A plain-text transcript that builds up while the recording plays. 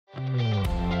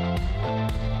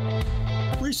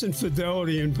recent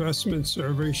Fidelity investment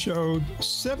survey showed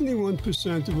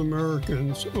 71% of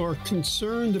Americans are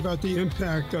concerned about the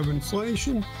impact of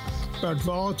inflation, about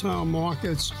volatile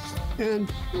markets,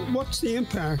 and what's the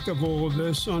impact of all of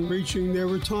this on reaching their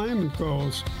retirement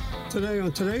goals. Today,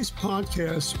 on today's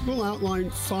podcast, we'll outline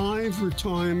 5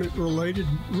 retirement-related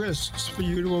risks for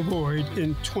you to avoid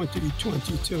in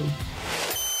 2022.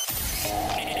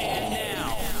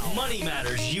 Money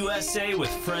Matters USA with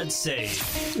Fred Sage.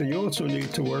 And you also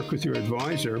need to work with your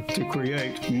advisor to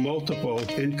create multiple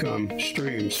income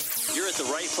streams. You're at the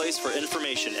right place for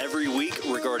information every week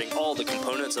regarding all the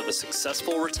components of a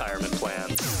successful retirement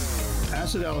plan.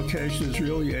 Asset allocation is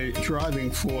really a driving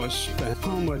force to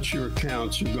how much your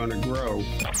accounts are going to grow.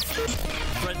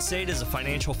 Fred Sade is a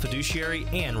financial fiduciary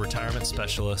and retirement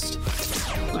specialist.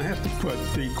 I have to put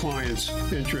the client's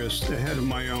interest ahead of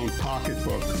my own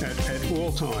pocketbook at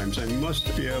all times. I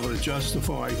must be able to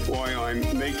justify why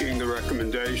I'm making the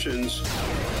recommendations.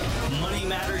 Money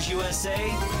Matters USA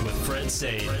with Fred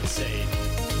Sade.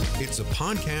 It's a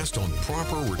podcast on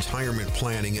proper retirement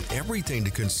planning and everything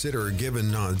to consider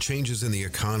given changes in the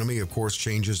economy, of course,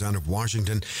 changes out of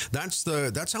Washington.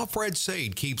 That's how Fred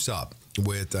Sade keeps up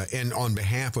with and on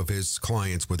behalf of his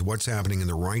clients with what's happening in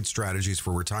the right strategies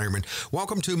for retirement.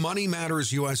 Welcome to Money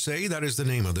Matters USA. That is the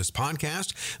name of this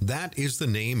podcast. That is the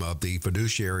name of the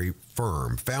fiduciary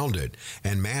firm founded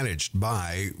and managed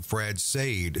by Fred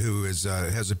Sade, who has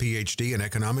a PhD in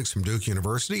economics from Duke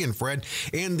University. And Fred,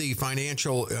 in the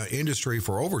financial industry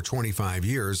for over 25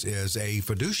 years, is a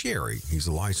fiduciary. He's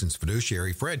a licensed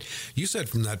fiduciary. Fred, you said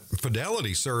from that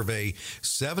Fidelity survey,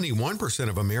 71%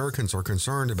 of Americans are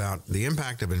concerned about the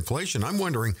impact of inflation. I'm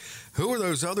wondering, who are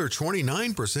those other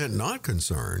 29% not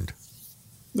concerned?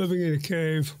 Living in a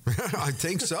cave. I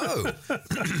think so.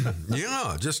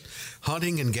 Yeah, just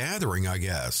hunting and gathering, I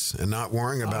guess, and not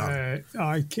worrying about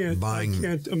I can't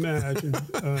imagine.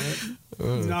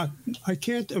 I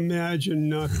can't imagine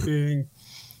not being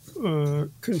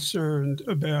concerned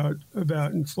about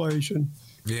inflation.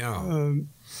 Yeah.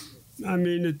 I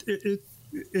mean,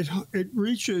 it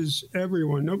reaches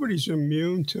everyone. Nobody's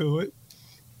immune to it.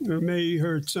 It may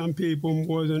hurt some people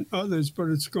more than others, but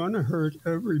it's going to hurt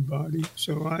everybody.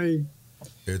 So I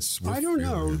don't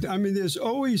know. I mean, there's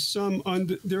always some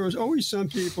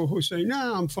people who say,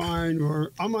 "No, I'm fine,"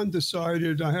 or "I'm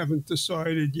undecided. I haven't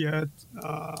decided yet.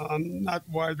 I'm not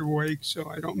wide awake, so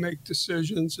I don't make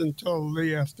decisions until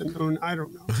the afternoon." I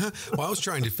don't know. Well, I was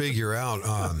trying to figure out.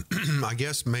 I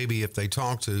guess maybe if they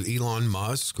talk to Elon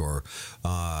Musk or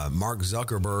Mark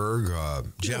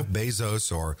Zuckerberg, Jeff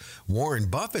Bezos, or Warren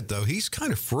Buffett, though he's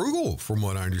kind of frugal, from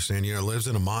what I understand. You know, lives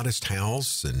in a modest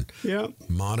house and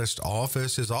modest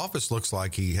office. His office looks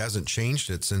like he hasn't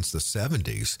changed it since the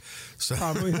 70s. So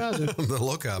probably hasn't. The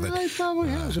look of it. No, he probably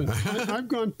hasn't. I've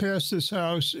gone past this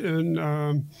house in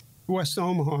West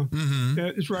Omaha. Mm-hmm.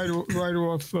 It's right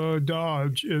off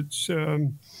Dodge. It's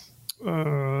in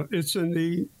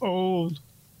the old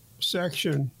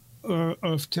section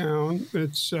of town.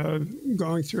 It's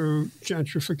going through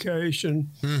gentrification,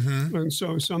 and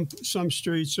so some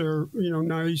streets are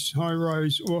nice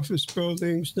high-rise office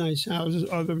buildings, nice houses.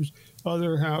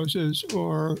 Other houses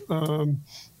are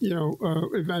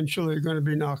eventually going to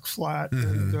be knocked flat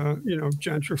and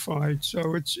gentrified.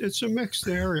 So it's a mixed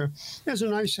area. It's a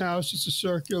nice house. It's a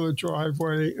circular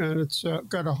driveway, and it's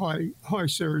got a high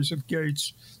series of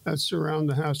gates that surround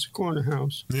the house, the corner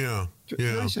house. Yeah.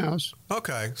 Nice house.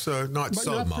 Okay, so not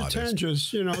modest.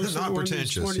 Pretentious, not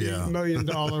pretentious. $28 million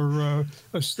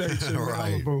estates in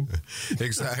Malibu.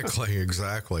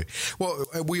 Exactly. Well,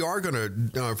 we are going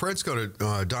to. Fred's going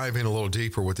to dive in a little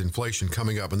deeper with inflation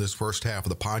coming up in this first half of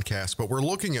the podcast. But we're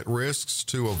looking at risks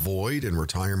to avoid in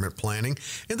retirement planning,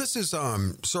 and this is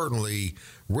certainly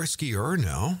riskier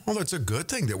now. Well, that's a good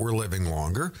thing that we're living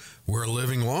longer. We're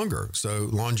living longer, so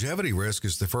longevity risk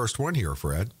is the first one here,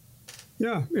 Fred.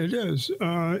 Yeah, it is,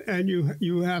 and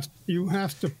you have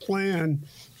to plan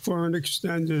for an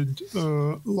extended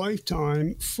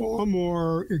lifetime, far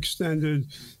more extended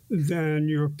than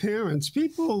your parents.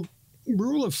 People,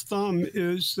 rule of thumb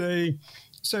is they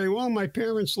say, "Well, my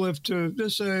parents lived to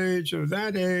this age or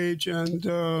that age, and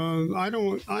I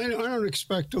don't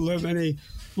expect to live any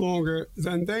longer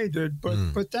than they did."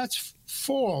 But that's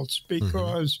false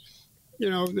because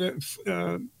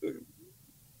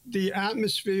the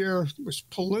atmosphere was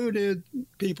polluted.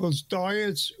 People's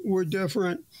diets were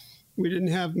different. We didn't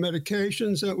have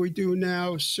medications that we do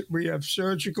now. We have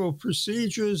surgical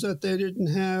procedures that they didn't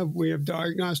have. We have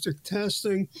diagnostic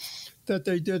testing that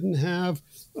they didn't have.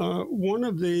 One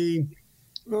of the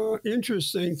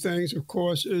interesting things, of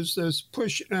course, is this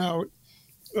push out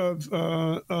of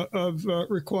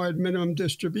required minimum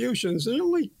distributions. It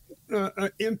only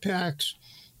impacts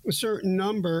a certain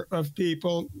number of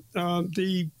people.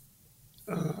 The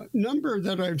number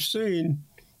that I've seen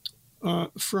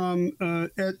from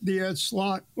at the Ed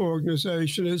Slott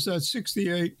organization is that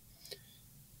 68%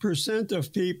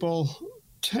 of people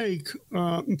take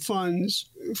funds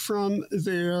from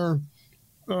their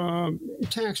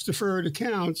tax-deferred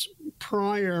accounts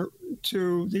prior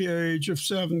to the age of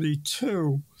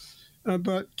 72.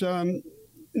 But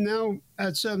now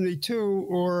at 72,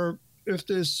 or if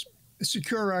this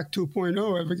Secure Act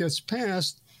 2.0 ever gets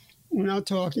passed, we're now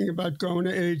talking about going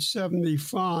to age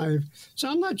 75. So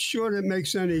I'm not sure that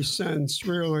makes any sense,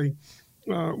 really,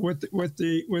 with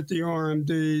the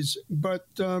RMDs. But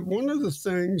one of the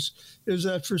things is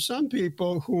that for some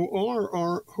people who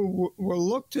will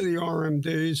look to the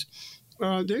RMDs,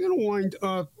 they're going to wind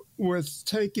up with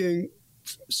taking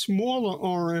smaller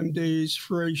RMDs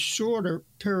for a shorter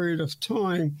period of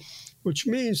time, which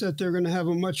means that they're going to have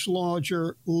a much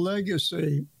larger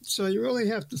legacy. So you really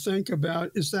have to think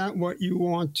about, is that what you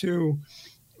want to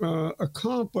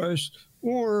accomplish,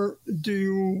 or do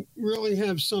you really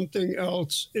have something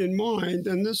else in mind?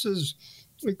 And this is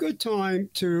a good time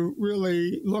to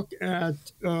really look at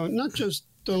not just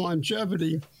the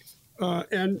longevity,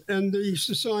 and the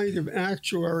Society of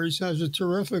Actuaries has a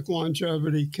terrific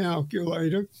longevity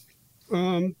calculator.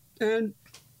 And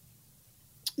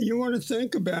you want to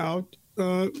think about,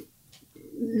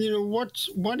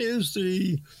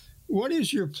 what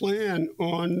is your plan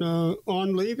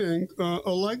on leaving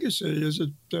a legacy? Is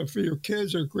it for your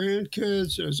kids or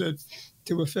grandkids? Is it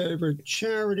to a favorite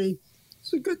charity?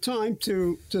 It's a good time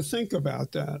to think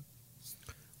about that.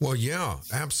 Well, yeah,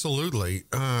 absolutely.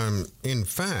 In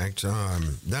fact,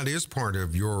 that is part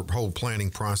of your whole planning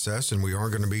process, and we are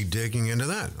going to be digging into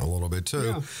that a little bit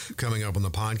too, coming up on the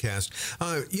podcast.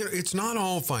 It's not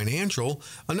all financial.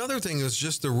 Another thing is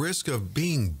just the risk of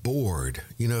being bored.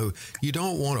 You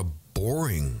don't want a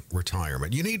boring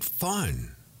retirement. You need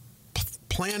fun.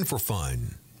 Plan for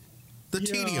fun. The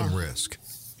tedium risk.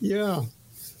 Yeah.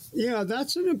 Yeah,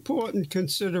 that's an important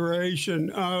consideration.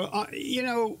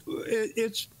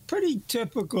 It's pretty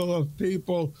typical of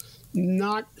people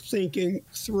not thinking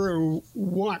through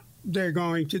what they're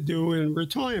going to do in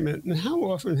retirement. And how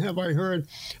often have I heard,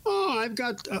 I've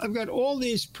got all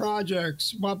these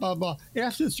projects, blah, blah, blah.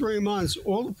 After 3 months,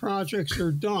 all the projects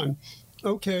are done.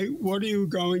 Okay, what are you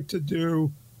going to do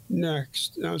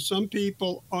next? Now, some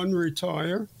people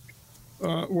unretire,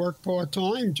 work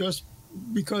part-time just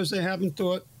because they haven't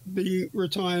thought the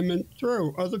retirement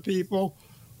through. Other people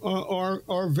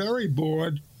are very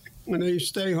bored and they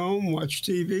stay home, watch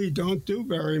TV, don't do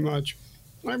very much.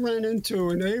 I ran into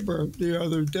a neighbor the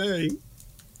other day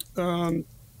who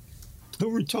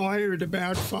retired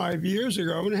about 5 years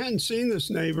ago, and I hadn't seen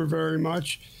this neighbor very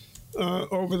much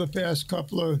over the past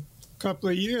couple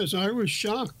of years. I was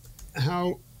shocked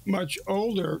how much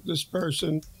older this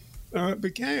person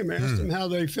became. Asked them how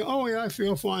they feel. Oh, yeah, I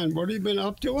feel fine. What have you been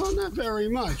up to? Well, not very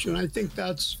much. And I think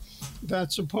that's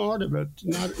a part of it.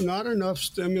 Not enough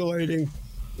stimulating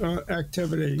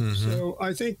activity. So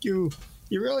I think you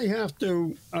really have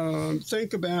to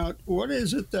think about what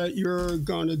is it that you're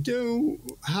going to do?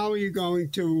 How are you going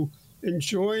to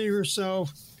enjoy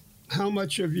yourself? How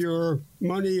much of your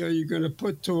money are you going to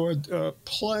put toward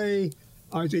play?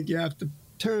 I think you have to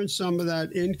turn some of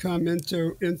that income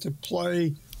into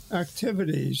play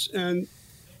activities, and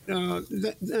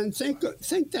think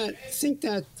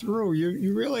that through.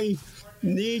 You really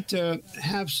need to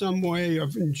have some way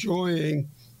of enjoying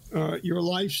your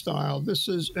lifestyle.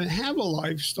 Have a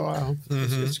lifestyle.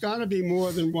 It's got to be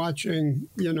more than watching,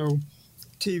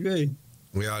 TV.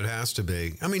 Yeah, it has to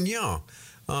be. I mean,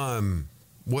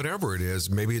 whatever it is,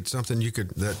 maybe it's something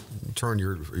that turn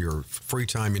your free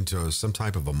time into some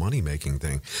type of a money-making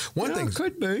thing. One thing it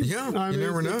could be. Yeah, you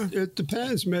never know. It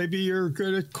depends. Maybe you're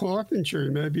good at carpentry.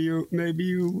 Maybe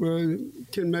you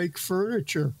can make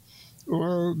furniture,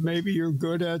 or maybe you're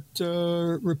good at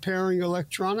repairing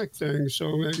electronic things.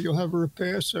 So maybe you'll have a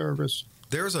repair service.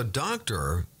 There's a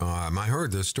doctor. I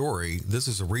heard this story. This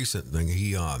is a recent thing.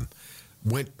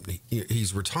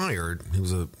 He's retired. He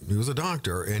was a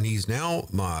doctor, and he's now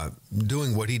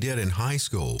doing what he did in high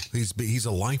school. He's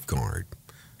a lifeguard.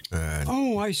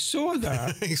 I saw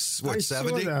that. He's 70? Saw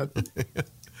that.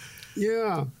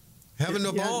 Yeah. Having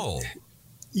a ball.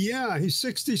 Yeah, he's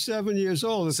 67 years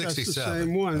old. If 67. That's the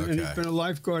same one. Okay. And he's been a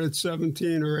lifeguard at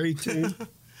 17 or 18.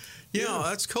 Yeah,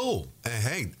 that's cool.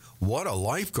 Hey, what a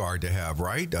lifeguard to have,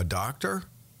 right? A doctor?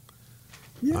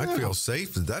 Yeah. I'd feel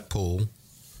safe at that pool.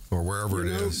 or wherever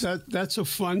it is. That's a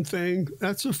fun thing.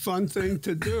 That's a fun thing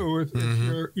to do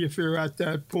if you're at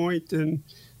that point in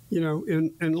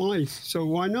life. So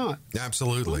why not?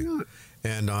 Absolutely. Why not?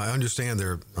 And I understand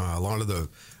there a lot of the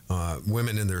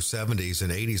women in their 70s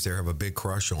and 80s there have a big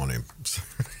crush on him.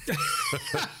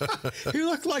 He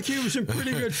looked like he was in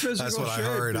pretty good physical shape. That's what shape. I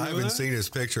heard. I haven't seen his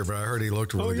picture, but I heard he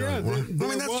looked really good.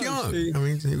 That's young. I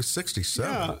mean, he was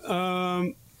 67. Yeah.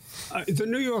 The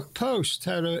New York Post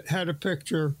had a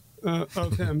picture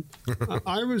of him.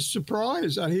 I was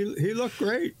surprised. He looked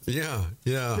great. Yeah.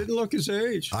 Didn't look his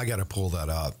age. I got to pull that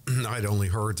up. I'd only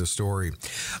heard the story.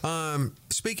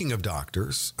 Speaking of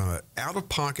doctors,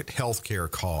 out-of-pocket healthcare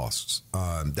costs.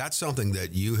 That's something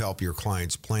that you help your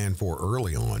clients plan for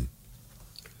early on.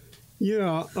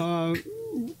 Yeah,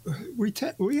 we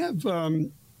have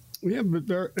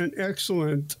an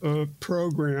excellent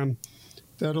program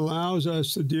that allows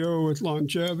us to deal with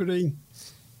longevity,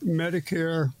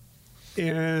 Medicare,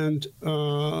 and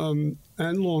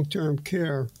long-term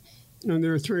care. And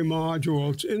there are 3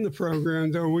 modules in the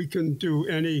program, though we can do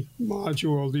any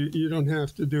module. You don't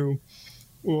have to do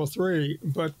all 3.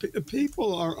 But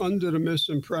people are under the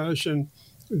misimpression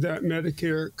that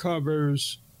Medicare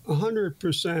covers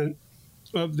 100%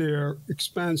 of their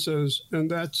expenses, and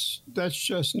that's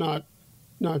just not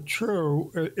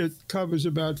true. It covers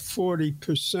about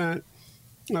 40%.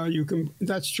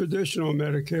 That's traditional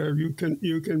Medicare.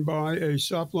 You can buy a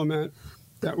supplement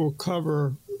that will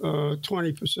cover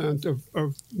 20%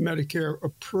 of Medicare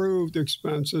approved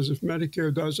expenses. If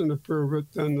Medicare doesn't approve it,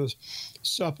 then the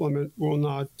supplement will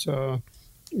not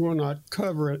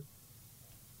cover it.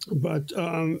 But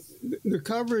the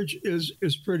coverage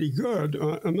is pretty good.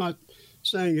 I'm not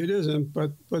saying it isn't,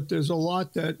 but there's a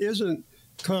lot that isn't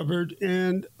covered.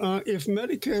 And if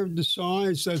Medicare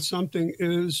decides that something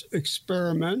is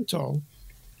experimental,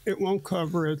 it won't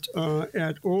cover it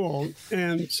at all.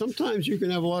 And sometimes you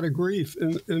can have a lot of grief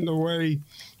in the way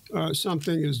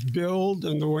something is billed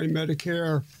and the way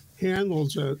Medicare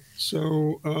handles it.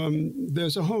 So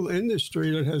there's a whole industry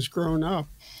that has grown up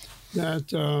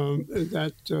that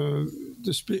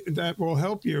will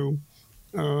help you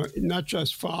not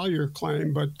just file your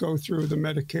claim, but go through the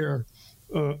Medicare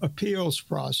appeals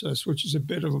process, which is a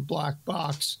bit of a black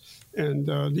box. And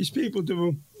these people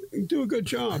do a good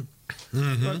job.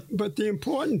 Mm-hmm. But the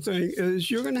important thing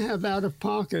is you're going to have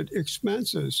out-of-pocket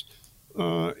expenses.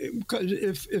 Because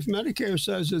if Medicare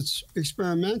says it's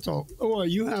experimental, or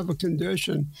you have a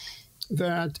condition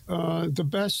that the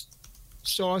best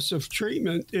source of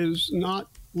treatment is not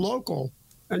local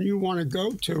and you want to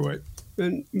go to it,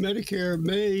 then Medicare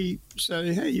may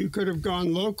say, hey, you could have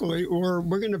gone locally, or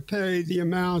we're going to pay the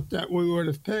amount that we would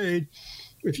have paid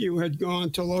if you had gone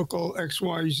to local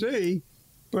XYZ,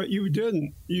 but you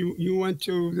didn't. You went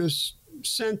to this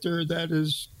center that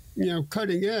is,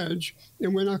 cutting edge,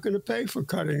 and we're not going to pay for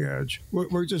cutting edge.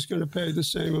 We're just going to pay the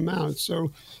same amount.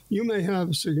 So you may have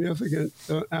a significant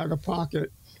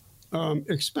out-of-pocket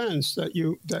expense that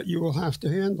you will have to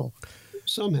handle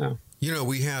somehow.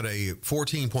 We had a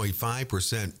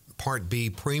 14.5% Part B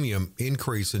premium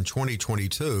increase in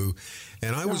 2022,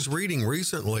 and I was reading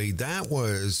recently that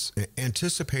was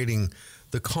anticipating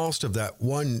the cost of that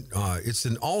one. It's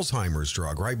an Alzheimer's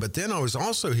drug, right? But then I was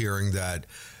also hearing that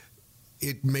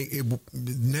you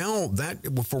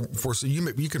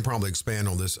can probably expand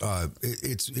on this.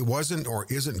 It wasn't or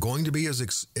isn't going to be as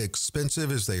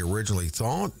expensive as they originally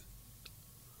thought.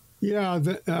 Yeah,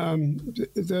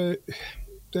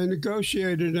 they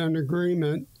negotiated an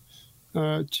agreement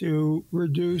to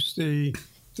reduce the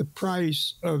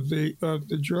price of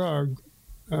the drug,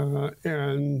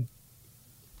 and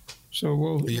so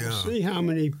we'll see how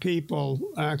many people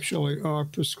actually are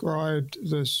prescribed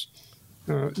this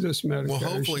medication. Well,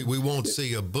 hopefully we won't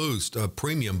see a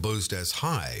premium boost as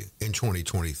high in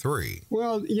 2023.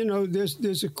 Well,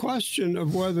 there's a question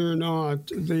of whether or not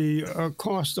the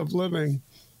cost of living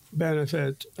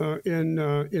benefit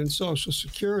in Social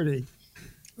Security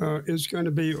is going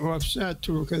to be offset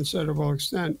to a considerable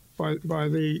extent by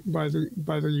the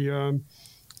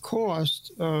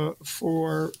cost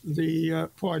for the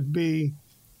Part B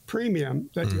premium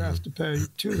that you have to pay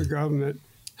to the government.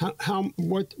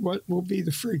 What will be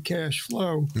the free cash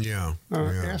flow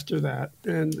after that?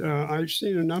 And I've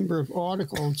seen a number of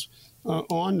articles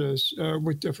on this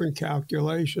with different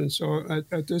calculations. So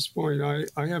at this point, I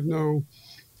have no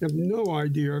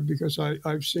idea because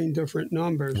I've seen different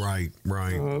numbers. Right.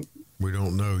 We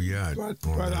don't know yet.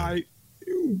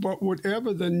 But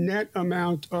whatever the net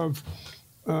amount of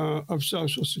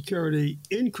Social Security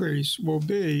increase will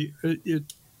be,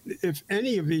 if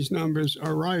any of these numbers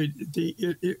are right,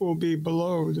 it will be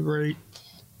below the rate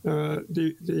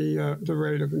the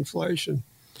rate of inflation,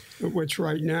 which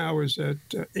right now is at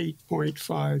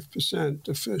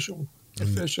 8.5%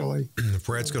 officially.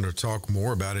 Fred's going to talk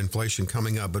more about inflation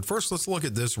coming up. But first, let's look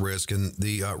at this risk and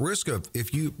the risk of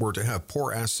if you were to have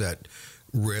poor asset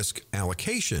risk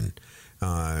allocation,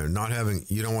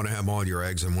 you don't want to have all your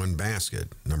eggs in one basket,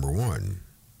 number one.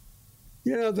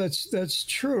 Yeah, that's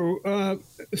true.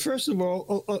 First of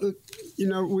all,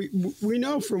 we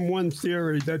know from one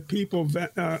theory that people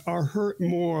are hurt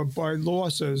more by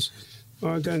losses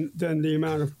than the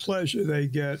amount of pleasure they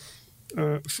get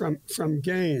from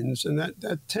gains, and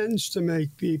that tends to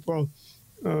make people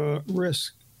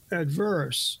risk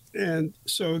adverse, and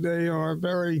so they are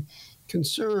very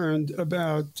concerned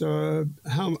about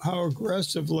how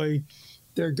aggressively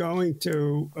they're going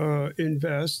to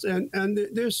invest, and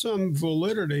there's some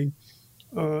validity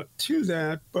to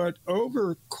that, but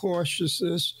over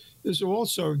cautiousness is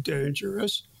also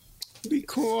dangerous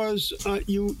because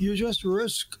you just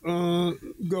risk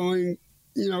going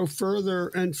further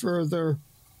and further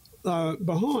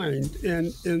behind,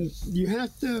 and you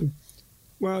have to.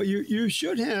 Well, you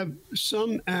should have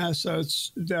some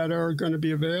assets that are going to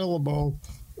be available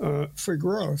for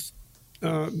growth.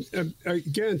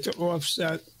 Again, to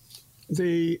offset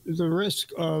the risk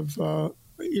of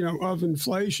of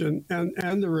inflation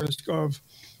and the risk of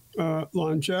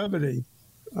longevity.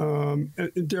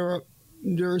 There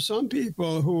are some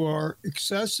people who are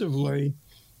excessively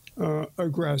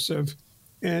aggressive,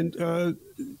 and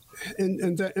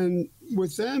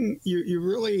with them you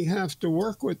really have to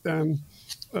work with them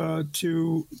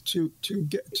to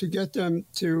get them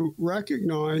to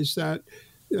recognize that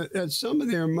some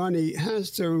of their money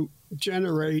has to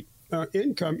generate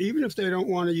income. Even if they don't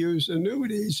want to use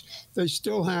annuities, they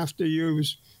still have to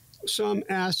use some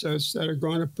assets that are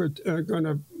going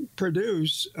to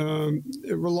produce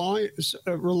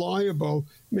reliable,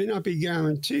 may not be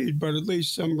guaranteed, but at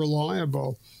least some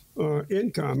reliable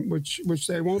income, which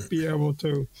they won't be able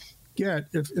to get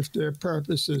if their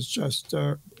purpose is just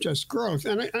growth.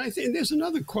 And I think there's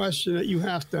another question that you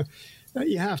have to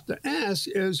ask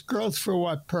is growth for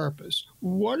what purpose?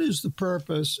 What is the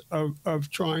purpose of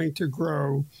trying to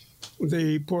grow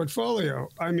the portfolio?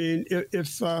 I mean,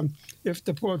 if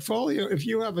the portfolio, if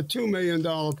you have a $2 million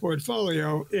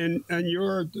portfolio and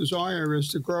your desire is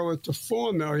to grow it to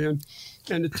 $4 million,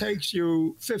 and it takes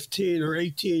you 15 or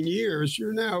 18 years,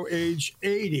 you're now age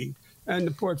 80, and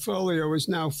the portfolio is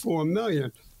now $4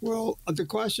 million. Well, the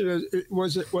question is,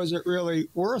 was it really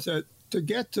worth it to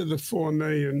get to the $4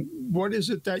 million? What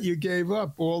is it that you gave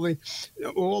up? All the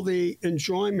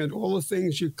enjoyment, all the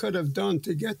things you could have done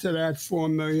to get to that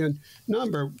 $4 million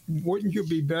number. Wouldn't you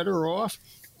be better off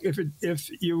if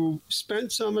you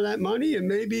spent some of that money, and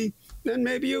maybe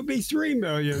you'll be $3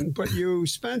 million, but you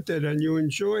spent it and you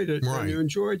enjoyed it, right. And you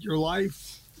enjoyed your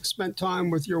life, spent time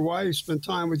with your wife, spent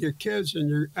time with your kids and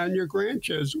your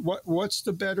grandkids. What's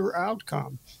the better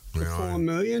outcome? The $4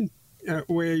 million?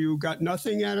 Where you got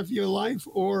nothing out of your life,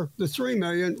 or the $3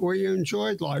 million where you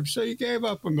enjoyed life. So you gave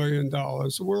up $1 million.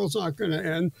 The world's not going to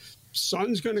end.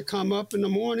 Sun's going to come up in the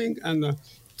morning, and the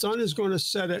sun is going to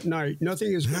set at night.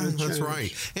 Nothing is going to change. That's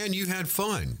right. And you had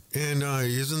fun. And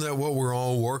isn't that what we're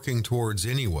all working towards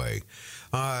anyway?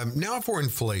 Now for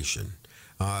inflation.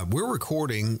 We're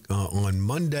recording on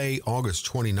Monday,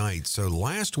 August 29th. So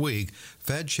last week,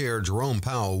 Fed Chair Jerome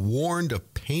Powell warned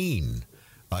of pain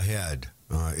ahead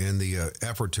in the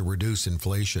effort to reduce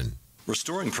inflation.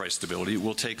 Restoring price stability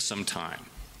will take some time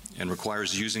and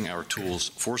requires using our tools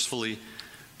forcefully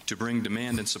to bring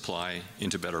demand and supply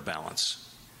into better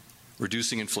balance.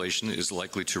 Reducing inflation is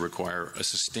likely to require a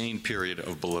sustained period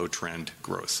of below-trend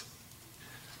growth.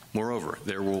 Moreover,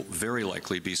 there will very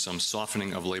likely be some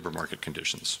softening of labor market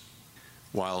conditions.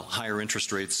 While higher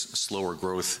interest rates, slower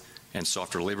growth, and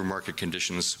softer labor market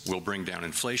conditions will bring down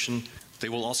inflation, they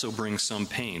will also bring some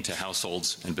pain to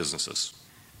households and businesses.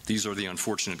 These are the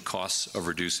unfortunate costs of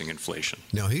reducing inflation.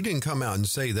 Now, he didn't come out and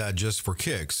say that just for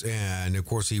kicks, and of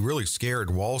course, he really scared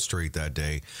Wall Street that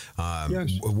day.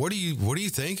 Yes. What are you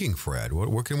thinking, Fred?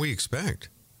 What can we expect?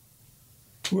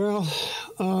 Well,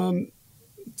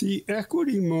 the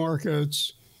equity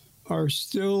markets are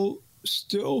still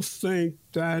think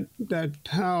that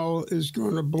Powell is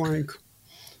going to blink.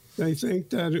 They think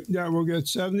that we'll get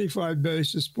 75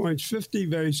 basis points, 50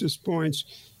 basis points,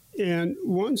 and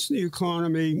once the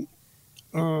economy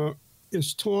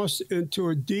is tossed into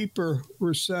a deeper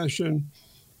recession,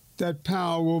 that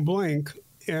Powell will blink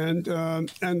and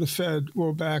the Fed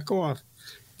will back off.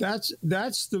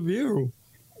 That's the view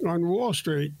on Wall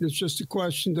Street. It's just a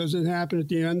question: does it happen at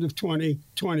the end of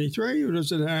 2023, or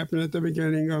does it happen at the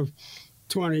beginning of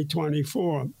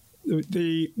 2024?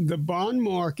 the bond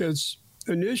markets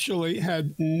initially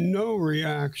had no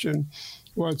reaction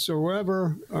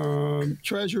whatsoever.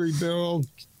 Treasury bill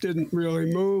didn't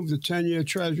really move. The 10-year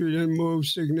Treasury didn't move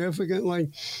significantly.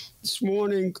 This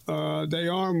morning, they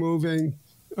are moving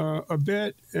a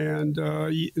bit, and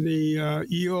the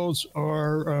yields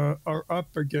are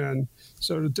up again.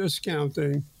 So the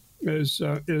discounting is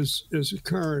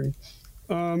occurring.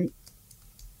 I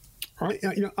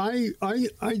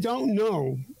don't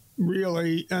know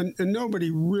really, and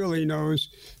nobody really knows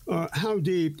how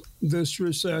deep this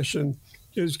recession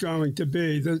is going to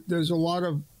be. There's a lot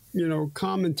of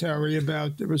commentary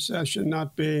about the recession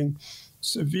not being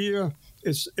severe.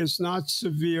 It's not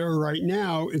severe right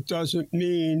now. It doesn't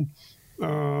mean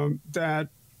that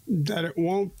it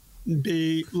won't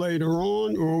be later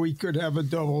on, or we could have a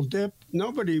double dip.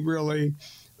 Nobody really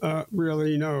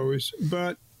knows.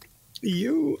 But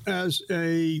you, as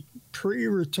a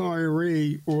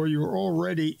pre-retiree, or you're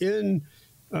already in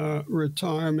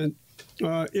retirement,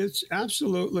 it's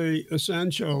absolutely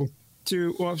essential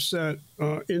to offset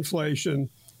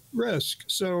inflation risk.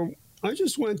 So I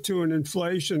just went to an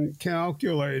inflation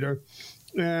calculator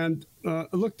and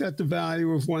looked at the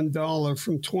value of $1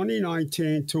 from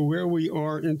 2019 to where we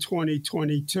are in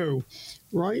 2022.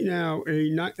 Right now, a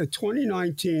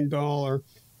 2019 dollar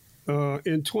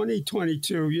in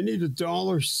 2022, you need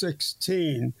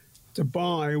 $1.16 to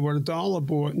buy what a dollar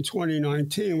bought in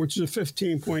 2019, which is a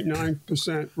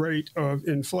 15.9% rate of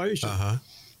inflation.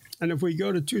 And if we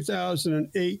go to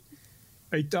 2008,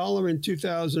 $1 in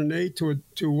 2008 to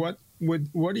what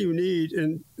do you need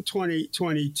in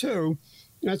 2022?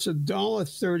 That's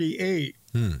 $1.38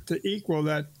 to equal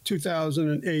that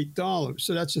 2008 dollars.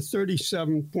 So that's a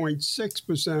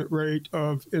 37.6% rate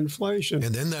of inflation.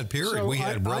 And in that period, we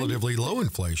had relatively low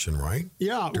inflation, right?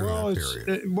 Yeah,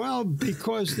 well,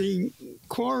 because the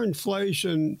core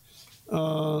inflation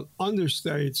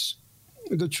understates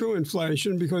the true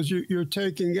inflation, because you're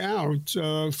taking out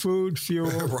food, fuel,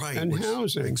 right, and which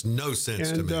housing. Makes no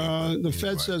sense to me. And the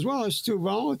Fed says, well, it's too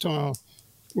volatile.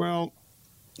 Well,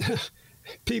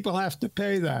 people have to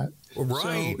pay that.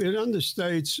 Right. So it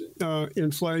understates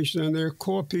inflation, and their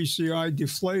core PCI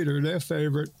deflator, their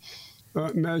favorite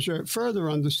measure, further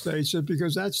understates it,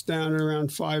 because that's down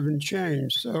around 5 and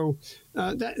change. So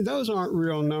those aren't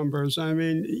real numbers. I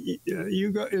mean,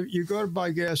 you go to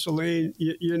buy gasoline,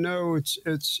 you know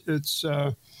it's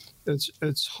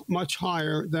much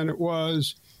higher than it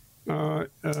was a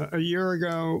year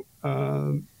ago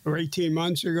or 18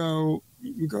 months ago.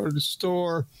 You go to the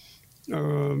store.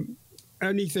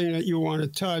 Anything that you want to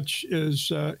touch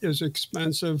is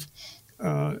expensive.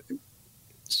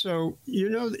 So you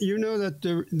know that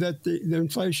the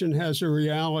inflation has a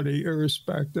reality,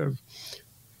 irrespective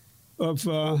of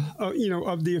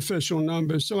the official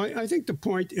numbers. So I think the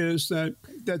point is that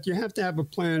you have to have a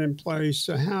plan in place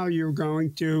how you're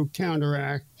going to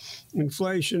counteract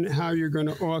inflation, how you're going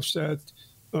to offset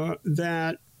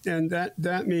that. And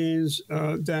that means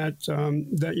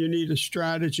that you need a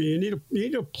strategy. You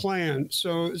need a plan.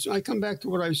 So I come back to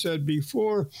what I said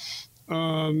before.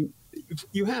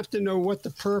 You have to know what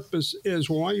the purpose is,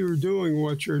 why you're doing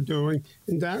what you're doing,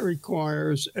 and that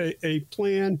requires a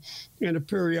plan and a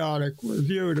periodic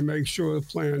review to make sure the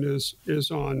plan is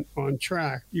on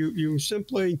track. You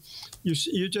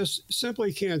just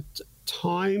simply can't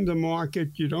time the market.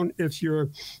 You don't, if you're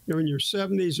in your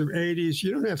 70s or 80s,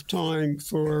 you don't have time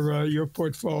for your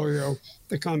portfolio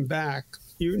to come back.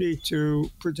 You need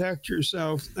to protect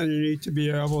yourself, and you need to be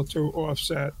able to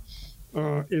offset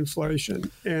inflation.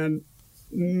 And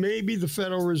maybe the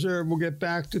Federal Reserve will get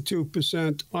back to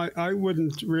 2%. I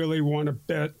wouldn't really want to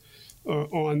bet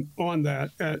on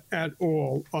that at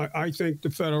all. I think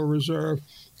the Federal Reserve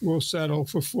will settle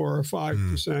for 4 or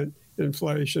 5%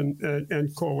 inflation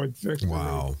and call it victory.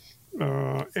 Wow.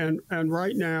 And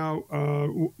right now,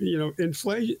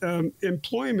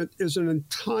 employment is an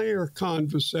entire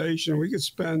conversation. We could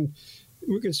spend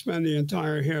the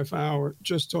entire half hour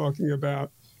just talking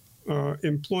about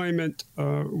employment.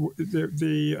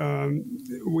 We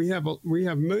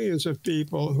have millions of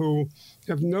people who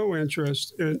have no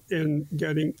interest in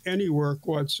getting any work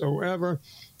whatsoever.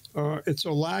 It's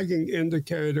a lagging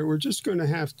indicator. We're just going to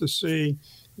have to see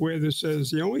where this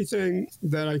is. The only thing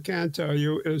that I can tell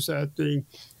you is that the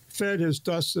Fed has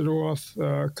dusted off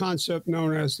a concept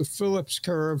known as the Phillips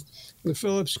curve. The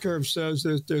Phillips curve says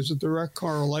that there's a direct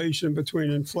correlation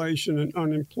between inflation and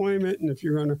unemployment, and if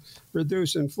you're going to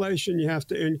reduce inflation, you have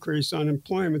to increase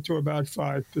unemployment to about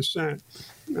 5%.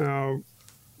 Now,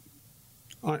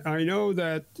 I know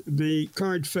that the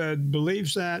current Fed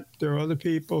believes that. There are other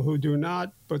people who do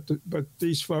not, but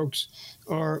these folks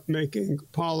are making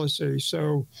policy.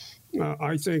 So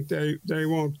I think they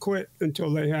won't quit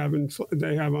until they have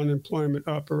unemployment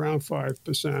up around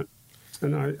 5%.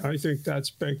 And I think that's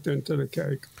baked into the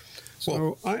cake.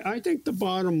 So I think the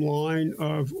bottom line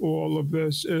of all of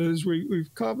this is we've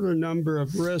covered a number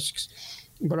of risks,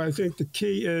 but I think the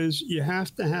key is you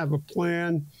have to have a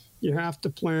plan. You have to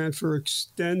plan for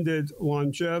extended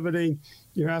longevity.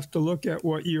 You have to look at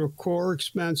what your core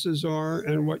expenses are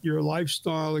and what your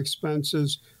lifestyle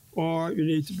expenses are. You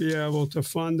need to be able to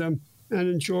fund them and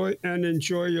enjoy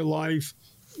your life.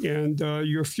 And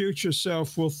your future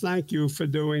self will thank you for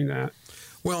doing that.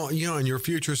 Well, and your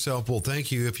future self will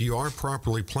thank you if you are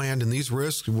properly planned. And these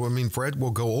risks, Fred will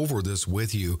go over this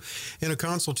with you in a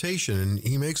consultation, and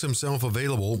he makes himself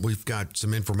available. We've got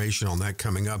some information on that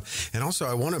coming up. And also,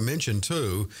 I want to mention,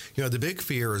 too, the big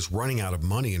fear is running out of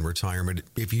money in retirement.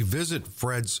 If you visit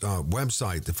Fred's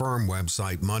website, the firm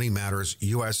website,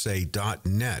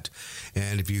 moneymattersusa.net,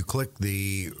 and if you click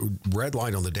the red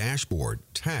light on the dashboard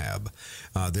tab,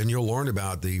 then you'll learn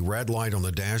about the red light on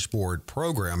the dashboard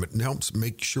program. It helps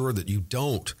make sure that you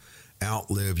don't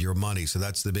outlive your money. So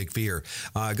that's the big fear.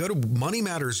 Go to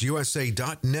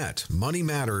moneymattersusa.net,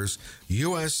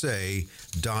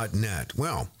 moneymattersusa.net.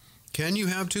 Well, can you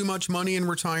have too much money in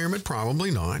retirement? Probably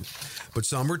not. But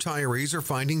some retirees are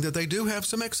finding that they do have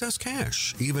some excess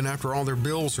cash, even after all their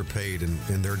bills are paid and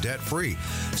they're debt-free.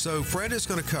 So Fred is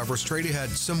going to cover straight ahead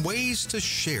some ways to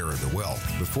share the wealth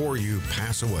before you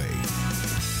pass away.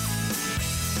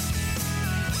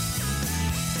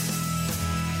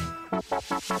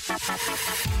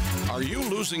 Are you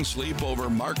losing sleep over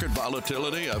market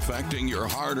volatility affecting your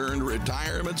hard-earned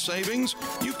retirement savings?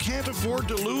 You can't afford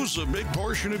to lose a big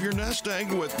portion of your nest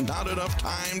egg with not enough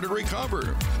time to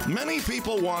recover. Many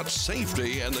people want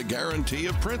safety and the guarantee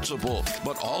of principal,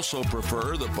 but also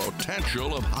prefer the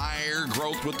potential of higher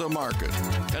growth with the market.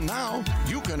 And now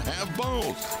you can have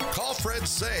both. Call Fred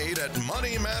Sade at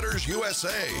Money Matters USA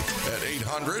at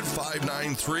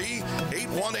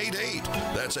 800-593-8188.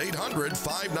 That's 800-593-8188.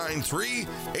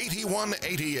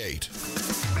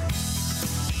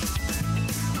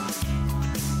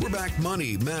 We're back.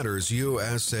 Money Matters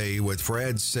USA with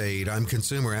Fred Sade. I'm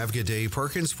consumer advocate Dave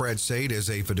Perkins. Fred Sade is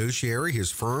a fiduciary.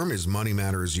 His firm is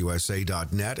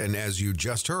moneymattersusa.net. And as you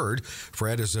just heard,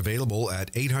 Fred is available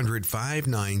at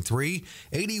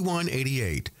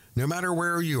 800-593-8188. No matter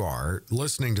where you are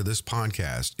listening to this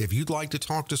podcast, if you'd like to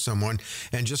talk to someone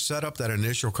and just set up that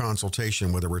initial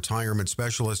consultation with a retirement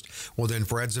specialist, well, then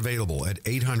Fred's available at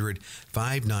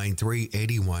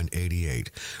 800-593-8188.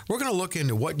 We're going to look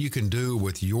into what you can do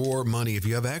with your money if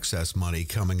you have excess money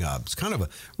coming up. It's kind of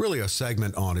really a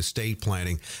segment on estate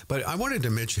planning. But I wanted to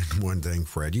mention one thing,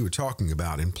 Fred. You were talking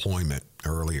about employment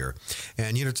earlier.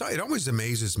 And, it always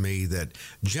amazes me that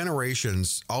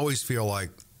generations always feel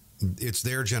like it's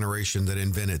their generation that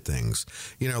invented things,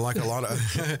 like a lot of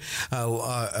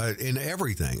in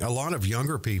everything. A lot of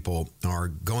younger people are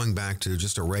going back to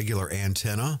just a regular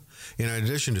antenna. In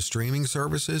addition to streaming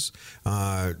services,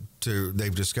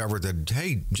 they've discovered that,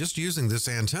 hey, just using this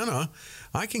antenna,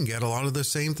 I can get a lot of the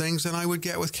same things that I would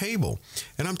get with cable.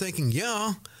 And I'm thinking,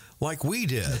 yeah, like we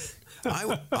did. I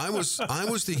was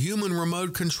the human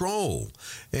remote control,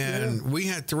 and we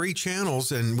had 3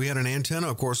 channels, and we had an antenna,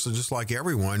 of course, just like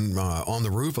everyone on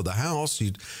the roof of the house.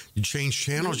 You change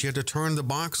channels, you had to turn the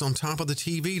box on top of the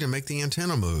TV to make the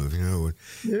antenna move. And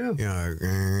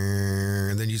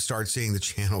then you start seeing the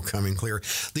channel coming clear.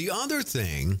 The other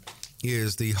thing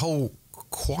is the whole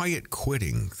quiet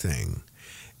quitting thing,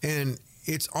 and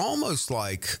it's almost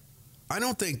like, I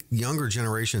don't think younger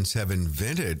generations have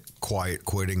invented quiet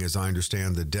quitting, as I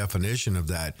understand the definition of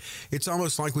that. It's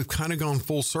almost like we've kind of gone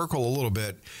full circle a little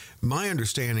bit. My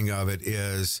understanding of it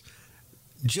is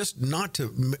just not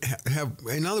to have,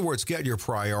 in other words, get your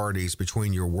priorities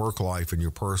between your work life and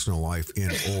your personal life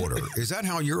in order. Is that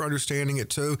how you're understanding it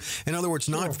too? In other words,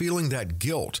 not feeling that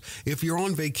guilt. If you're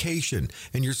on vacation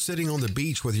and you're sitting on the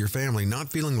beach with your family, not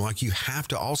feeling like you have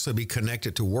to also be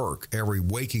connected to work every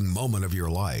waking moment of your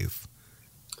life.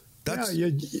 Well,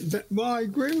 I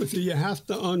agree with you. You have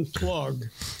to unplug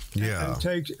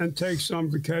and take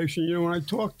some vacation. When I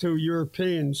talk to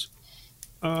Europeans,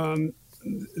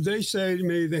 they say to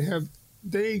me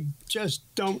they just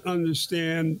don't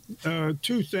understand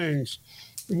 2 things.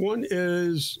 One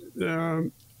is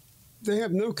they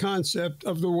have no concept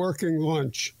of the working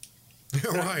lunch.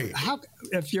 Right.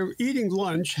 If you're eating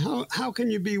lunch, how can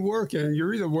you be working?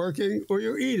 You're either working or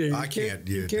you're eating. You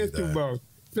can't do both.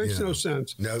 Makes Yeah. no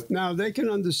sense. No. Now, they can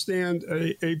understand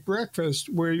a breakfast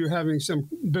where you're having some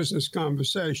business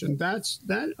conversation. That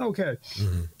okay.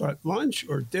 But lunch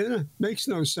or dinner makes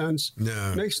no sense.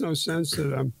 No. Makes no sense to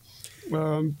them.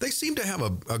 They seem to have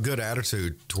a good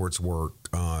attitude towards work.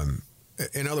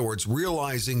 In other words,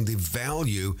 realizing the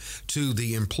value to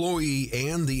the employee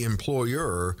and the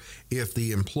employer if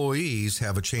the employees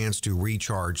have a chance to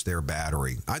recharge their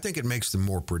battery. I think it makes them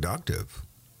more productive.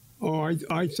 Oh, I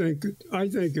think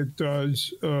it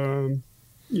does.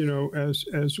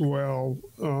 As well.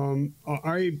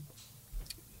 I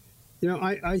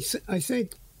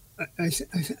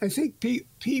think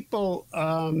people.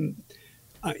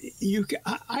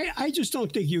 I just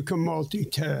don't think you can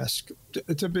multitask.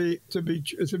 To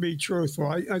be truthful,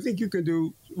 I think you can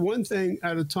do one thing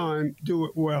at a time, do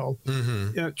it well.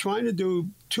 Trying to do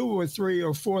 2 or 3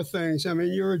 or 4 things. I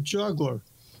mean, you're a juggler,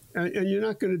 and you're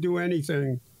not going to do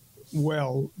anything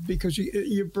well because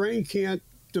your brain can't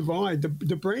divide.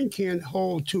 The brain can't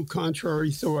hold 2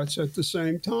 contrary thoughts at the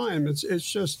same time. It's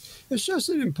just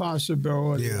an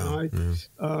impossibility. Yeah.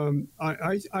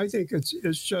 I think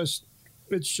it's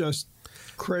just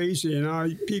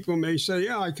crazy. People may say,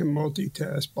 "Yeah, I can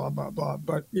multitask," blah blah blah,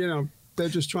 but they're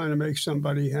just trying to make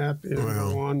somebody happy and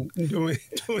go on doing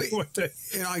what they.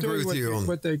 And I agree with you on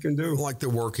what they can do, like the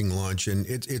working lunch, and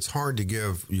it's hard to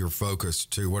give your focus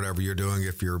to whatever you're doing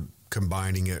if you're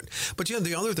combining it. But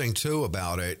the other thing too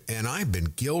about it, and I've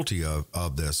been guilty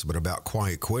of this, but about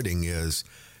quiet quitting is.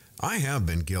 I have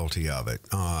been guilty of it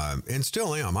and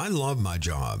still am. I love my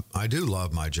job. I do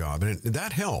love my job, and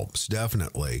that helps,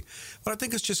 definitely. But I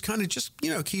think it's just kind of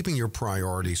keeping your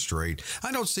priorities straight.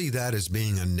 I don't see that as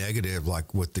being a negative,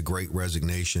 like with the Great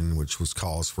Resignation, which was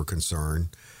cause for concern.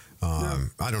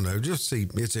 I don't know. Just see,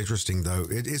 it's interesting, though.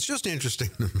 It's just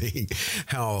interesting to me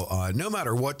how no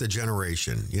matter what the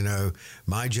generation,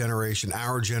 my generation,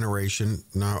 our generation,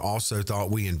 also thought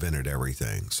we invented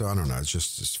everything. So I don't know.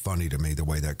 It's funny to me the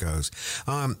way that goes.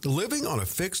 Living on a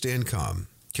fixed income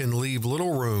can leave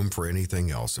little room for anything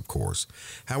else, of course.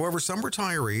 However, some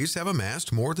retirees have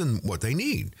amassed more than what they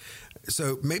need.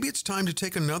 So maybe it's time to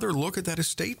take another look at that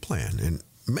estate plan and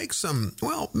make some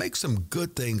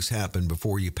good things happen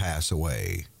before you pass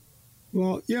away.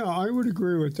 Well, yeah, I would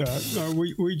agree with that.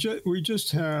 We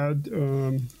just had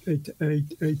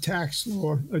a tax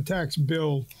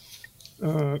bill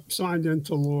signed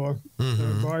into law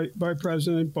by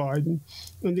President Biden,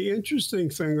 and the interesting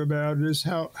thing about it is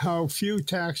how few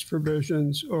tax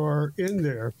provisions are in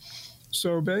there.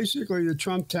 So basically, the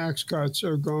Trump tax cuts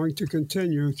are going to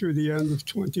continue through the end of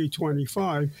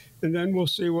 2025, and then we'll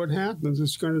see what happens.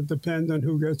 It's going to depend on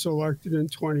who gets elected in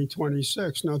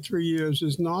 2026. Now, 3 years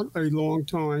is not a long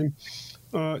time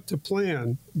to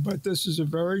plan, but this is a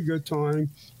very good time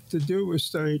to do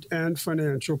estate and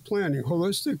financial planning.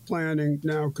 Holistic planning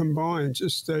now combines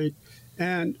estate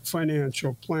and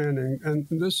financial planning, and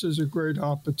this is a great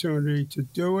opportunity to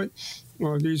do it.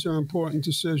 These are important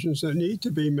decisions that need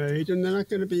to be made, and they're not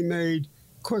going to be made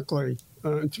quickly.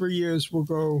 3 years will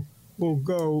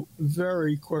go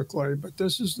very quickly, but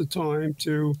this is the time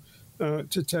to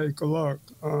take a look.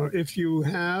 If you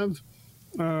have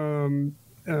an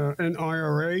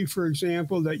IRA, for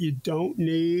example, that you don't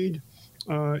need,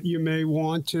 you may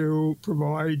want to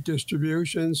provide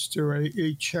distributions to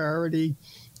a charity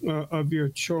of your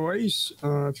choice.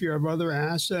 If you have other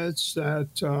assets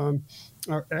that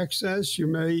are excess, you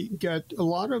may get a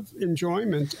lot of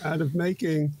enjoyment out of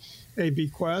making a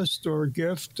bequest or a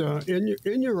gift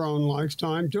in your own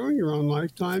lifetime, during your own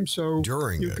lifetime. So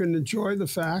you can enjoy the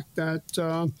fact that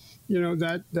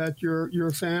that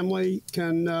your family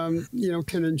can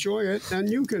enjoy it, and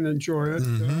you can enjoy it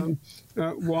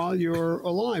while you're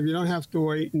alive. You don't have to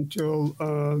wait until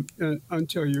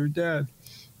you're dead.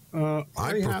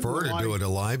 I prefer to do it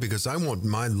alive because I want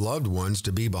my loved ones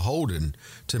to be beholden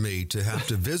to me, to have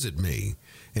to visit me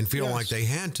and feel like they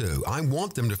had to. I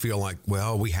want them to feel like,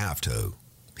 well, we have to.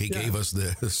 He gave us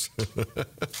this.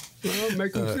 Well,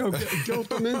 make them feel, guilt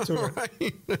them into it.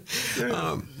 Right.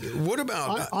 Yeah. What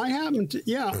about? I happen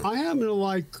to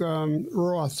like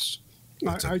Roths.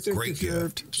 I think if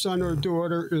gift. Your son or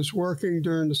daughter is working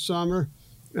during the summer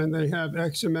and they have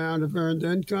X amount of earned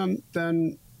income,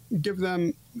 then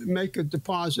make a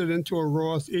deposit into a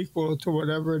Roth equal to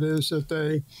whatever it is that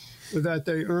they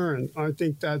earn. I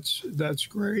think that's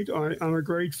great. I'm a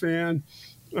great fan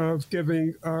of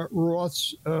giving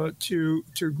Roths to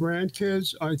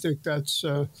grandkids. I think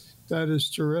that is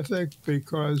terrific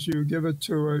because you give it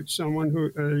to someone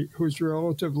who's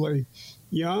relatively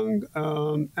young,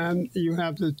 and you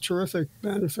have the terrific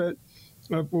benefit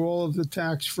of all of the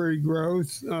tax-free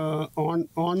growth on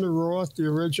the Roth. The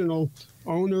original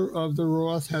owner of the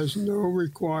Roth has no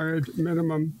required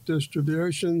minimum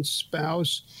distributions.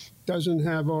 Spouse doesn't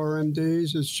have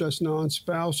RMDs. It's just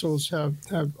non-spousals have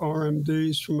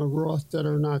RMDs from a Roth that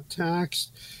are not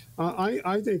taxed.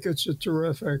 I think it's a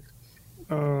terrific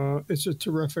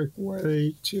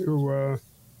way to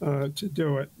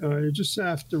do it. You just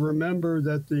have to remember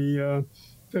that the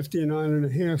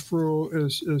 59.5 rule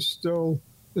is still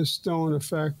in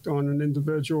effect on an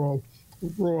individual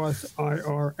Roth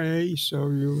IRA, so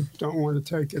you don't want to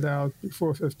take it out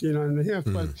before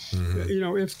 59.5. But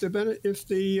if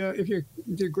your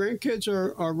grandkids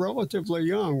are relatively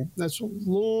young, that's a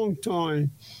long time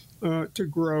to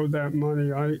grow that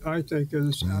money. I think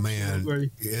is absolutely,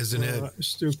 isn't it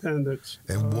stupendous.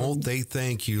 And won't they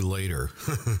thank you later?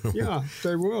 Yeah,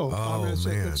 they will. Oh, it's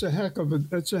a heck of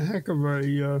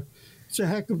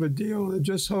a deal. I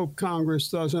just hope Congress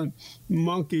doesn't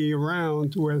monkey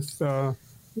around with the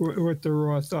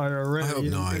Roth IRA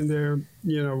and their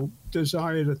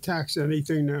desire to tax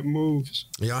anything that moves.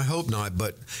 Yeah, I hope not.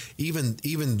 But even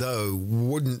though,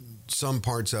 wouldn't some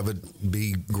parts of it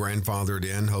be grandfathered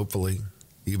in? Hopefully,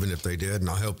 even if they did, and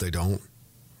I hope they don't.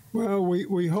 Well,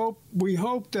 we hope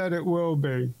that it will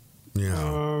be.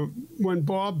 Yeah. When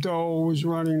Bob Dole was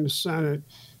running the Senate,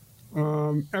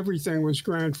 everything was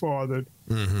grandfathered.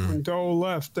 Mm-hmm. When Dole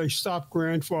left, they stopped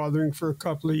grandfathering for a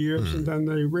couple of years, and then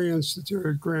they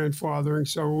reinstituted grandfathering.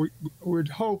 So we would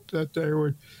hope that they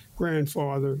would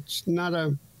grandfather. It's not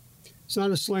a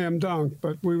slam dunk,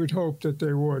 but we would hope that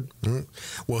they would.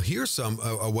 Well, here's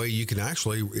a way you can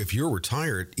actually, if you're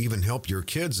retired, even help your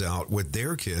kids out with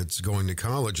their kids going to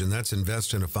college, and that's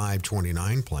invest in a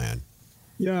 529 plan.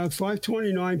 Yeah,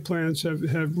 529 plans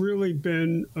have really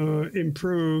been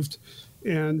improved,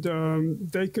 and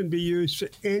they can be used for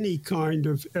any kind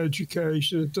of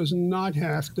education. It does not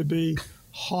have to be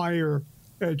higher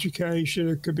education.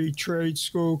 It could be trade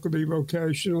school, it could be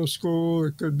vocational school,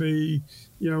 it could be,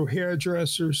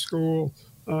 hairdresser school,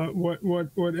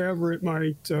 whatever it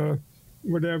might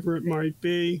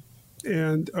be.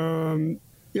 And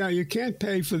you can't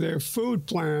pay for their food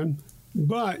plan,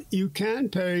 but you can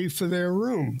pay for their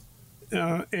room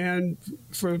and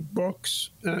for books.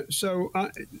 So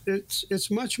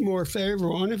it's much more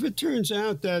favorable. And if it turns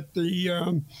out that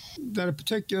that a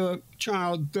particular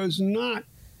child does not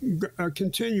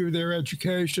continue their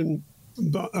education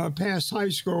past high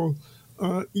school,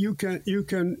 you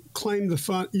can claim the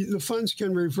fund. The funds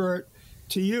can revert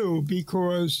to you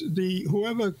because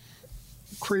whoever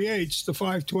creates the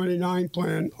 529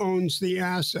 plan owns the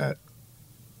asset,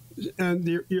 and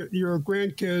your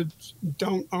grandkids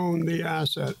don't own the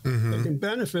asset. Mm-hmm. They can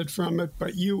benefit from it,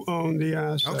 but you own the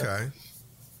asset. Okay.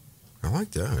 I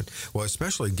like that. Well,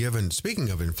 especially speaking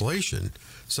of inflation,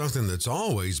 something that's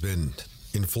always been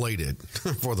inflated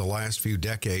for the last few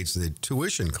decades, the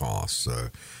tuition costs.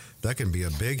 That can be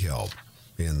a big help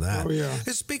in that. Oh, yeah.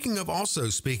 And speaking of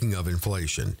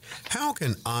inflation, how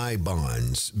can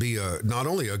I-bonds be not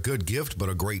only a good gift, but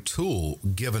a great tool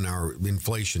given our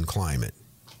inflation climate?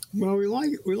 Well, we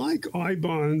like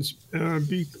I-bonds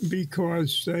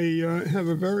because they have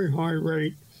a very high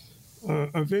rate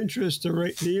of interest.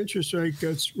 The interest rate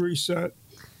gets reset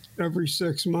every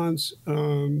 6 months,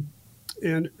 and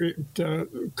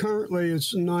currently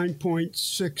it's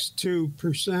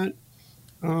 9.62%.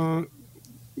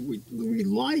 We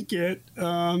like it,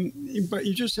 but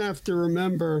you just have to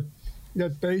remember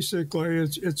that basically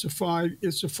it's a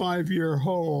 5-year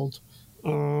hold,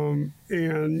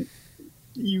 and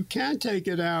you can take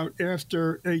it out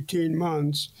after 18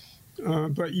 months,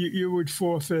 but you would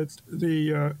forfeit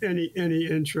the any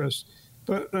interest.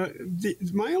 But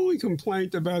my only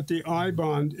complaint about the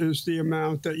I-bond is the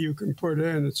amount that you can put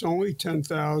in. It's only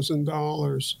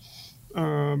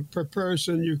 $10,000 per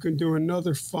person. You can do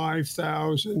another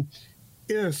 $5,000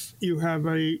 if you have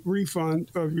a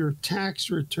refund of your tax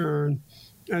return,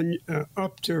 and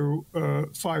up to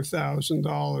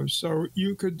 $5,000. So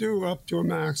you could do up to a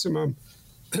maximum,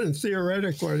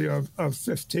 theoretically, of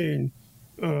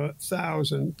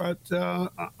 $15,000. But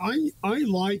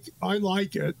I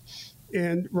like it,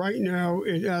 and right now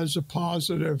it has a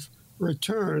positive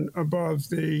return above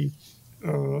the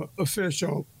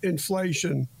official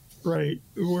inflation rate,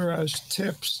 whereas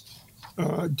tips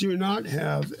do not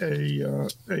have a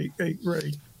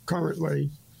rate currently.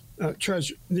 The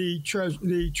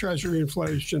Treasury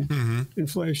inflation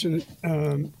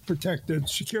protected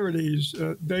securities,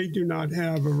 they do not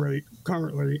have a rate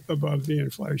currently above the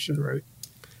inflation rate.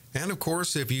 And of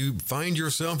course, if you find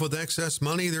yourself with excess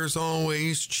money, there's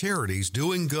always charities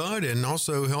doing good and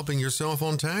also helping yourself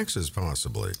on taxes,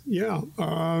 possibly. Yeah.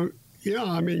 Yeah.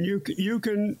 I mean, you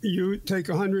take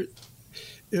 100.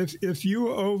 If you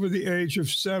are over the age of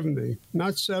 70,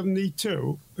 not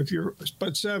 72,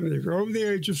 but 70, if you're over the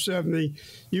age of 70,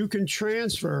 you can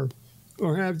transfer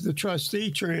or have the trustee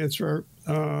transfer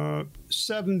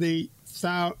 70,000.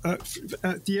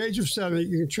 At the age of 70,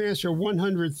 you can transfer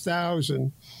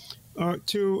 100,000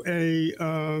 to a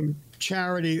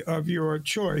charity of your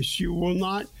choice. You will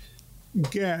not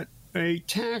get a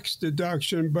tax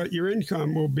deduction, but your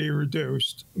income will be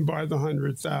reduced by the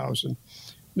 100,000.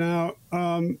 Now,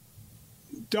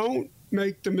 don't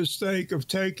make the mistake of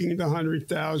taking the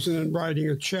 100,000 and writing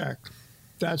a check.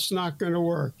 That's not going to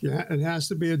work. It has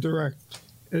to be a direct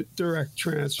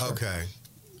transfer. Okay.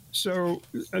 So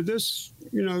this,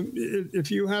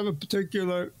 if you have a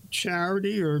particular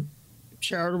charity or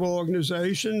charitable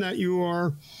organization that you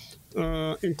are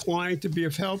inclined to be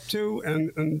of help to,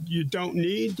 and you don't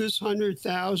need this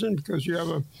 100,000 because you have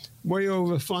a way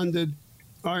overfunded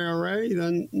IRA,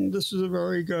 then this is a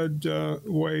very good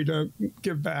way to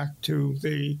give back to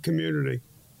the community.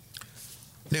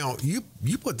 Now, you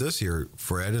put this here,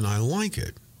 Fred, and I like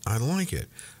it.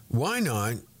 Why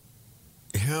not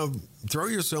throw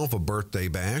yourself a birthday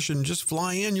bash and just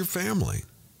fly in your family?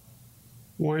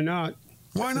 Why not?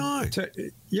 Why not?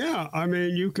 Yeah, I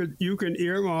mean, you can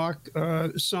earmark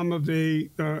some of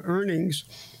the earnings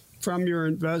from your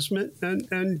investment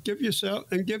and give yourself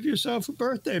a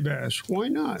birthday bash. Why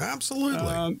not?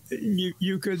 Absolutely.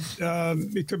 You could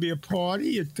it could be a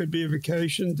party, it could be a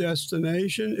vacation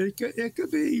destination, it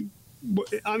could be.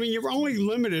 I mean, you're only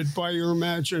limited by your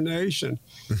imagination.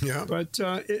 Yeah. But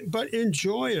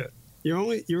enjoy it.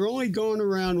 You're only going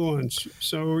around once,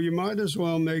 so you might as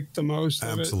well make the most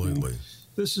of it. Absolutely.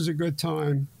 This is a good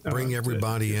time. Bring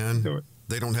everybody in. Do it.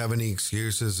 They don't have any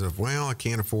excuses of, well, I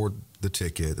can't afford the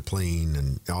ticket, the plane,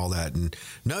 and all that. And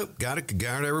nope, got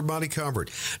everybody covered.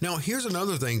 Now, here's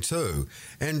another thing too.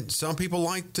 And some people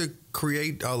like to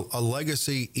create a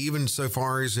legacy, even so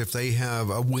far as if they have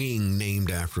a wing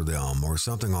named after them or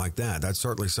something like that. That's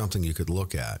certainly something you could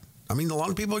look at. I mean, a lot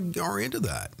of people are into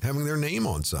that, having their name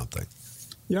on something.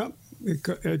 Yep.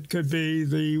 It could be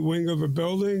the wing of a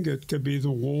building. It could be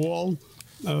the wall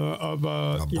of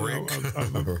a brick.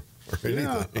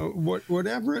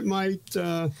 Whatever it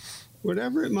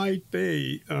might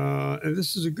be. And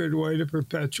this is a good way to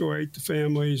perpetuate the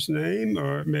family's name,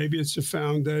 or maybe it's a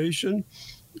foundation,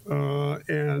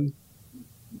 and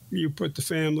you put the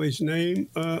family's name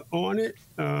on it.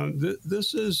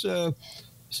 This is a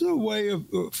way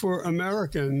for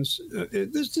Americans.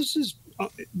 This is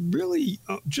really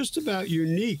just about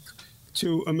unique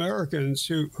to Americans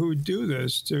who do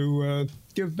this, to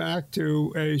give back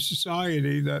to a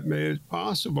society that made it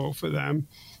possible for them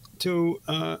to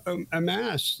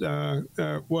amass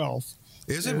wealth.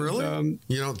 Is it really?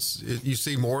 You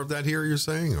see more of that here, you're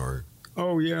saying, or?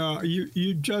 Oh yeah,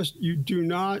 you do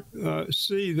not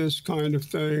see this kind of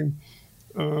thing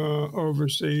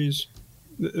overseas.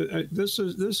 This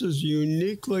is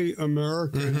uniquely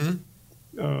American.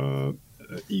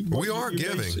 Mm-hmm. We are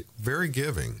giving, very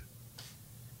giving.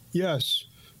 Yes.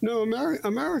 No,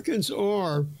 Americans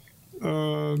are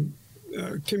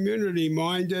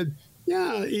community-minded.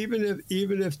 Yeah, even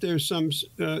if there's some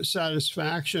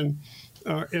satisfaction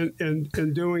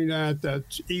in doing that,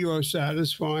 that's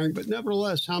ego-satisfying. But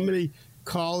nevertheless, how many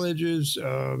colleges,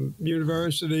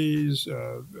 universities,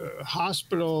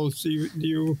 hospitals,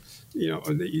 the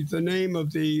name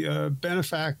of the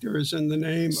benefactor is in the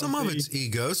name. Some of it's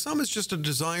ego. Some is just a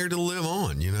desire to live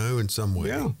on, in some way.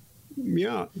 Yeah.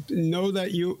 Yeah, know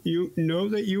that you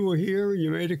were here, you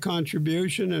made a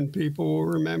contribution, and people will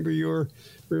remember your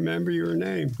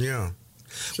name. Yeah.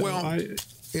 So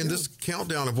in this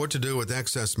countdown of what to do with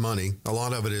excess money, a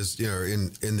lot of it is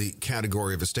in the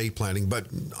category of estate planning. But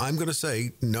I'm going to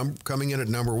say coming in at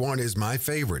number one is my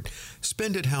favorite.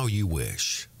 Spend it how you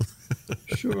wish.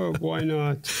 Sure, why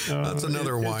not? That's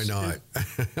another why not.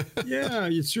 Yeah,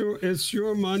 it's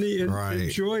your money, and right.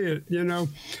 Enjoy it.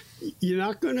 You're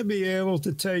not going to be able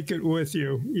to take it with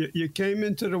you. You came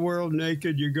into the world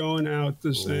naked. You're going out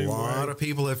the same way. A lot of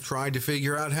people have tried to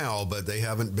figure out how, but they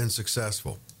haven't been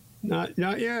successful. Not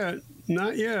yet.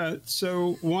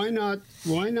 So why not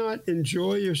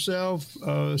enjoy yourself?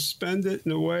 Spend it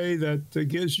in a way that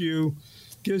gives you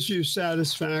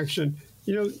satisfaction.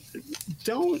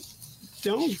 Don't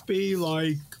be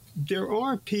like, there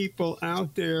are people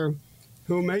out there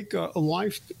who make a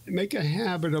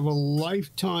habit of a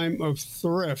lifetime of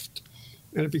thrift,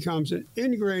 and it becomes an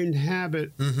ingrained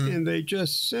habit, and they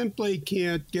just simply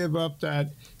can't give up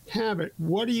that habit.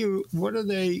 What are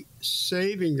they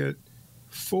saving it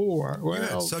for? Well,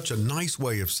 yeah, it's such a nice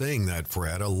way of saying that,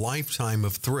 Fred. A lifetime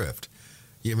of thrift.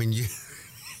 I mean, you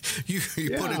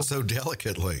put it so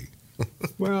delicately.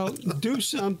 Well, do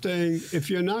something. If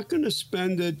you're not going to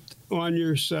spend it on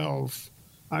yourself,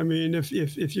 I mean, if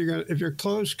your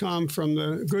clothes come from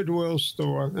the Goodwill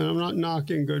store, and I'm not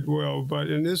knocking Goodwill, but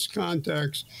in this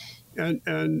context,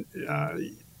 and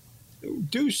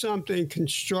do something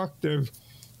constructive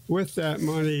with that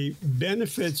money,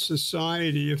 benefit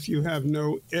society if you have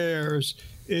no heirs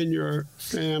in your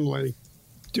family.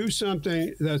 Do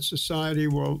something that society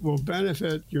will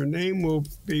benefit, your name will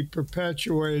be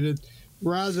perpetuated,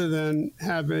 rather than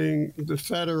having the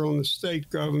federal and the state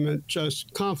government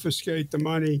just confiscate the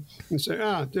money and say,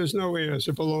 there's no heirs,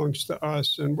 it belongs to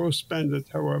us, and we'll spend it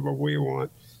however we want.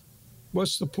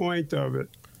 What's the point of it?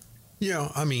 Yeah,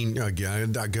 I mean,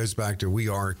 again, that goes back to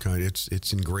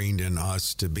it's ingrained in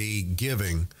us to be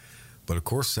giving, but of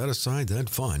course, set aside that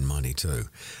fund money too.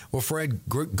 Well, Fred,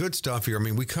 good stuff here. I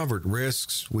mean, we covered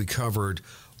risks. We covered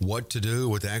what to do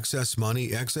with excess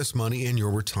money in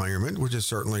your retirement, which is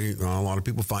certainly a lot of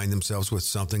people find themselves with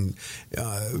something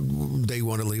they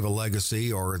want to leave a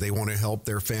legacy, or they want to help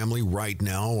their family right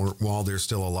now or while they're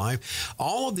still alive.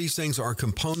 All of these things are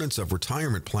components of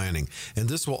retirement planning, and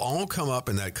this will all come up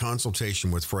in that consultation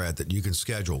with Fred that you can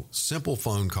schedule. Simple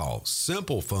phone call.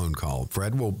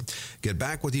 Fred will get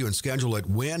back with you and schedule it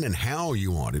when and how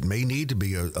you want. It may need to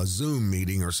be a Zoom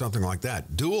meeting or something like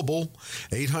that. Doable.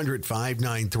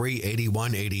 800-593-8188.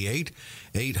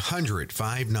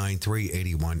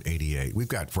 800-593-8188. We've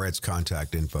got Fred's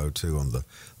contact info, too, on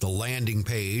the landing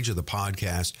page of the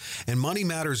podcast. And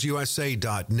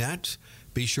moneymattersusa.net.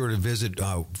 Be sure to visit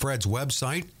Fred's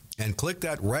website and click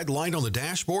that red light on the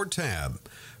dashboard tab.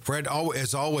 Fred,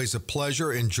 as always, a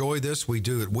pleasure. Enjoy this. We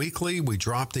do it weekly. We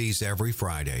drop these every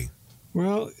Friday.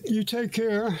 Well, you take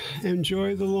care.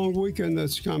 Enjoy the long weekend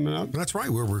that's coming up. That's right.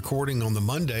 We're recording on the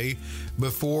Monday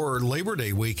before Labor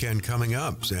Day weekend coming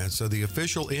up. So the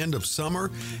official end of summer,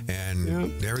 and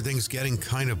everything's getting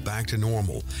kind of back to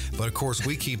normal. But, of course,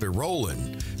 we keep it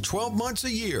rolling 12 months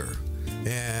a year.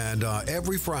 And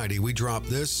every Friday we drop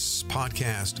this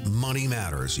podcast, Money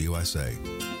Matters USA.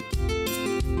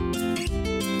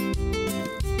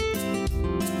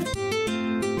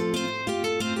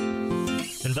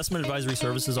 Investment advisory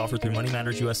services offered through Money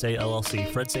Matters USA,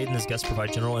 LLC. Fred Sade and his guests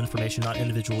provide general information, not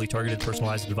individually targeted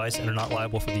personalized advice, and are not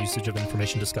liable for the usage of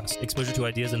information discussed. Exposure to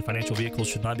ideas and financial vehicles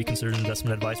should not be considered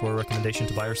investment advice or a recommendation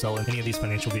to buy or sell in any of these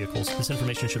financial vehicles. This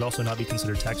information should also not be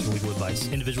considered tax or legal advice.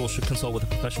 Individuals should consult with a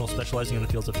professional specializing in the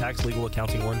fields of tax, legal,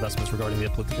 accounting, or investments regarding the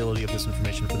applicability of this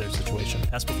information for their situation.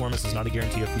 Past performance is not a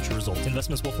guarantee of future results.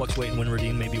 Investments will fluctuate, and when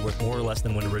redeemed may be worth more or less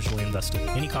than when originally invested.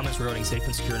 Any comments regarding safe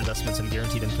and secure investments and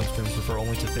guaranteed income streams refer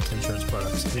only to fixed insurance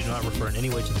products. They do not refer in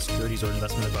any way to the securities or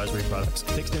investment advisory products.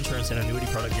 Fixed insurance and annuity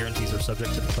product guarantees are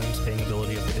subject to the claims paying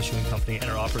ability of the issuing company and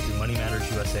are offered through Money Matters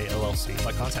USA, LLC.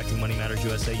 By contacting Money Matters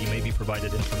USA, you may be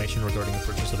provided information regarding the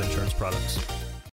purchase of insurance products.